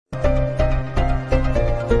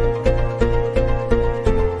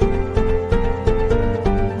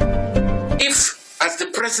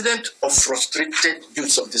president of frustrated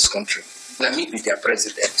youths of this country. Let me be their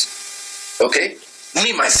president. Okay?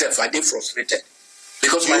 Me, myself, I did frustrated.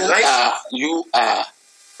 Because you are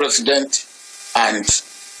president and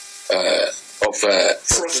of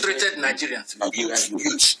frustrated Nigerians.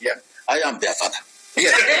 Youths. Yeah. I am their father.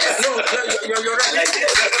 Yeah. No, you're right.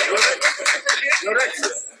 You're right.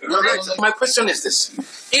 You're right. My question is this.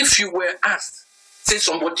 If you were asked, say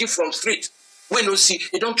somebody from street, we no see,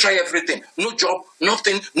 you don't try everything. No job,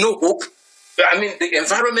 nothing, no hope. I mean, the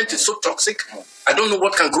environment is so toxic. I don't know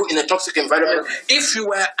what can grow in a toxic environment. If you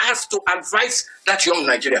were asked to advise that young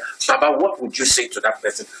Nigeria, Baba, what would you say to that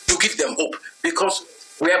person to give them hope? Because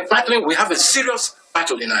we are battling, we have a serious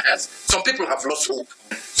battle in our hands. Some people have lost hope.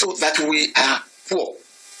 So that we are poor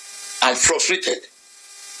and frustrated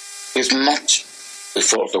is not the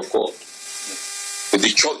fault of God, but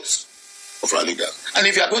the choice of our leaders. And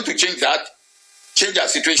if you are going to change that, change our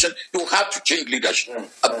situation, you have to change leadership.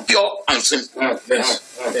 Pure and simple. And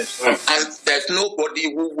there's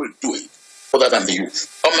nobody who will do it other than the youth.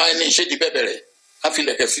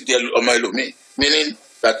 Meaning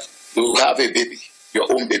that you have a baby,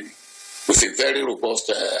 your own baby, with a very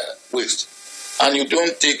robust waist, and you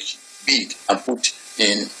don't take bead and put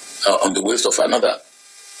in on the waist of another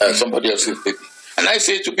somebody else's baby. And I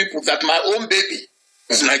say to people that my own baby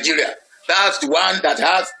is Nigeria. That's the one that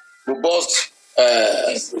has robust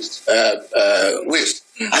waist,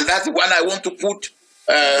 and that's the one I want to put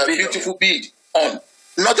beautiful bead on.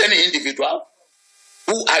 Not any individual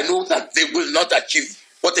who I know that they will not achieve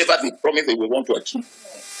whatever they promise they will want to achieve.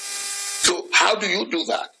 So how do you do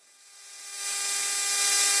that?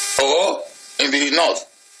 Or in the north,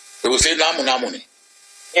 they will say namu namuni.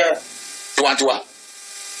 Yeah. Tuantua.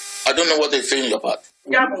 I don't know what they say in your part.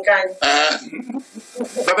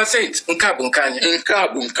 Baba say it. Nkabunkani.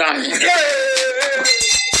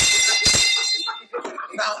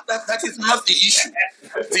 Now that is not the issue.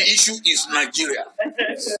 The issue is Nigeria.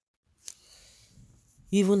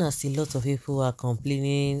 Even as a lot of people are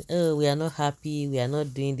complaining, oh, we are not happy, we are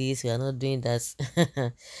not doing this, we are not doing that.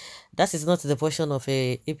 That is not the portion of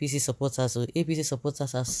APC supporters. So APC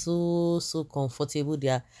supporters are so comfortable. They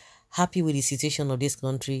are happy with the situation of this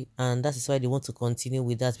country, and that is why they want to continue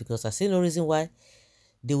with that, because I see no reason why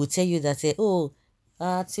they will tell you that,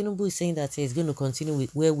 Tinubu is saying that he's going to continue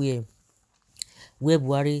with where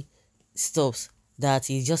Buhari stops, that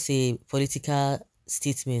is just a political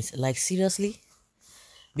statement. Like, seriously?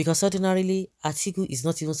 Because ordinarily, Atiku is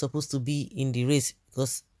not even supposed to be in the race,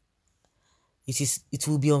 because it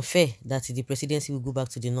will be unfair that the presidency will go back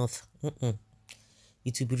to the north.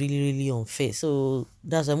 It will be really unfair. So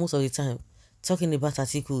that's why most of the time, talking about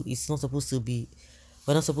Atiku, it's not supposed to be,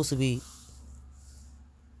 we're not supposed to be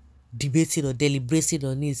debating or deliberating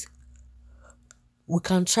on this. We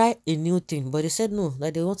can try a new thing, but they said no,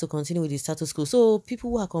 that they want to continue with the status quo. So people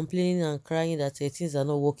who are complaining and crying that things are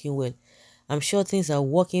not working well, I'm sure things are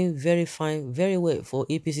working very fine, very well for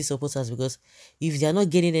APC supporters, because if they are not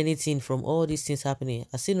getting anything from all these things happening,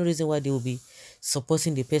 I see no reason why they will be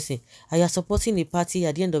supporting the person. And you are supporting the party,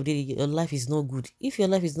 at the end of the day, your life is not good. If your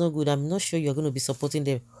life is not good, I'm not sure you're going to be supporting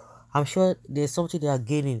them. I'm sure there's something they are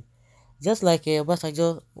gaining. Just like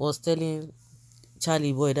Obasanjo was telling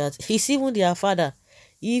Charley boy that he's even their father.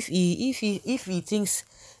 If he thinks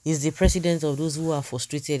he's the president of those who are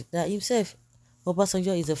frustrated, that himself,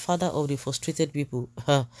 Obasanjo, is the father of the frustrated people.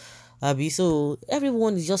 So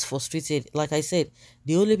everyone is just frustrated. Like I said,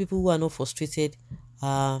 the only people who are not frustrated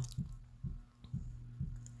are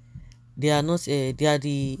they are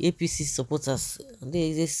the APC supporters.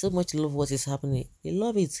 They so much love what is happening. They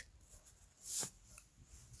love it.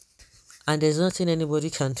 And there's nothing anybody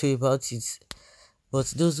can do about it. But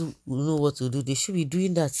those who know what to do, they should be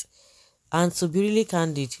doing that. And to be really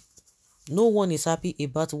candid, no one is happy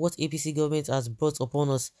about what APC government has brought upon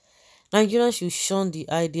us. Nigerians should shun the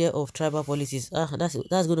idea of tribal politics.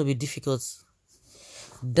 That's going to be difficult.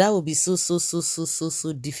 That will be so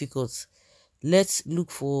difficult. Let's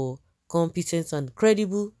look for competent and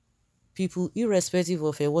credible people, irrespective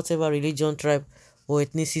of whatever religion, tribe, or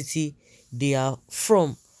ethnicity they are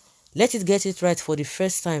from. Let it get it right for the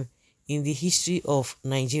first time in the history of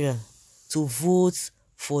Nigeria, to vote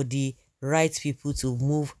for the right people to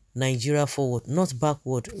move Nigeria forward, not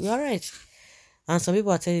backward. You are right. And some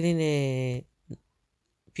people are telling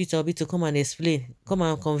Peter Obi to come and explain, come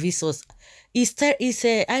and convince us. It's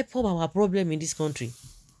IPOB our problem in this country.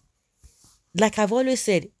 Like I've always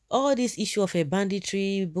said, all this issue of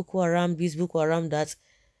banditry, Boko Haram, this, Boko Haram, that,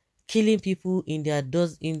 killing people in their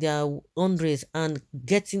hundreds and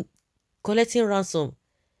collecting ransom.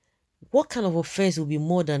 What kind of offense will be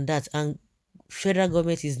more than that? And federal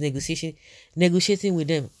government is negotiating with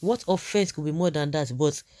them. What offense could be more than that?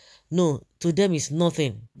 But no, to them it's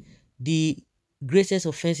nothing. The greatest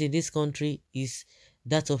offense in this country is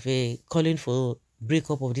that of a calling for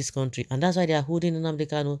breakup of this country, and that's why they are holding Nnamdi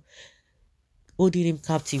Kanu, holding him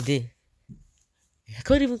captive there. I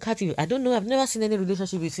can't even captive. I don't know. I've never seen any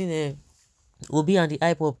relationship between Obi and the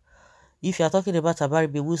IPOB. If you are talking about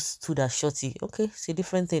Abaribe who stood as Shorty, okay, it's a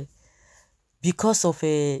different thing. Because of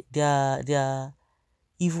their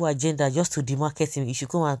evil agenda, just to demarket him, you should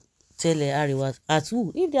come and tell Ariwa at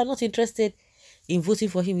who. If they are not interested in voting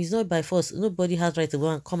for him, it's not by force. Nobody has right to go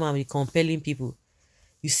and come and be compelling people.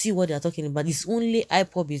 You see what they are talking about. It's only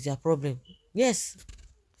IPOB is their problem. Yes.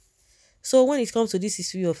 So when it comes to this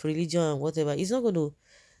issue of religion and whatever, it's not going to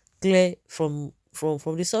clear from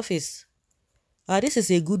the surface. This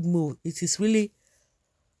is a good move. It is really,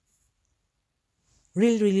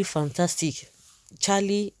 really fantastic.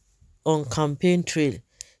 Charley on campaign trail.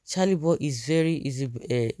 Charley boy is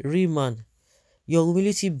a real man. Your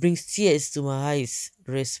humility brings tears to my eyes.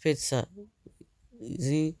 Respect, sir.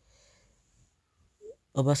 See,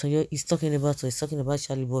 Obasanjo is talking about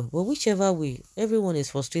Charley boy. But whichever way, everyone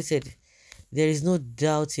is frustrated. There is no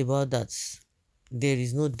doubt about that. There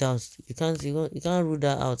is no doubt. You can't rule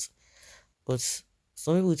that out. But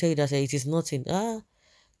some people will tell you that it is nothing.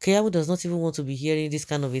 Keyamo does not even want to be hearing this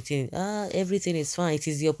kind of a thing. Everything is fine. It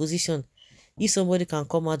is the opposition. If somebody can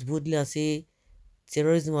come out boldly and say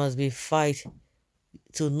terrorism has been fight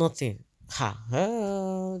to nothing,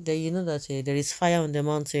 then you know that there is fire on the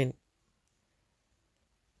mountain.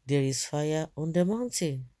 There is fire on the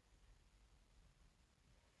mountain.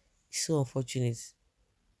 It's so unfortunate.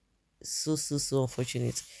 So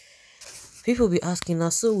unfortunate. People be asking, now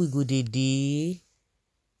so we go the day.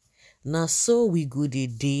 Now so we go the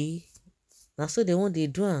day. Now so they want the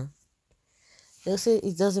do. They'll say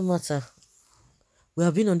it doesn't matter. We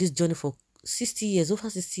have been on this journey for 60 years, over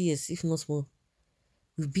 60 years, if not more.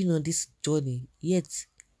 We've been on this journey, yet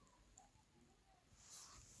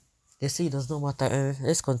they say it does not matter.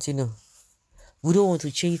 Let's continue. We don't want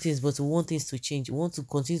to change things, but we want things to change. We want to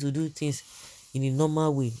continue to do things in a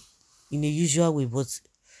normal way, in a usual way, but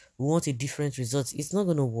we want a different result. It's not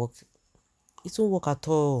going to work. It won't work at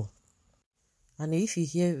all. And if you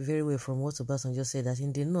hear very well from what Obasanjo said, that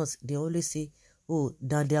in the north, they always say, oh,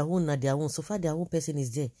 that their own. So far, their own person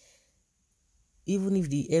is there. Even if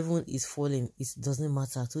the heaven is falling, it doesn't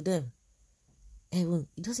matter to them. Heaven,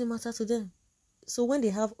 it doesn't matter to them. So when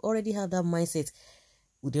they already have that mindset,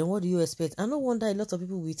 then what do you expect? I no wonder a lot of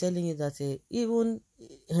people will be telling you that even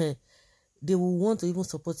they will want to even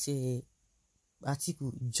support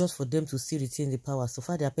Atiku just for them to still retain the power. So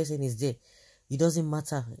far, their person is there. It doesn't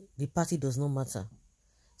matter. The party does not matter.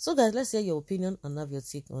 So guys, let's hear your opinion and have your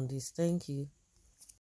take on this. Thank you.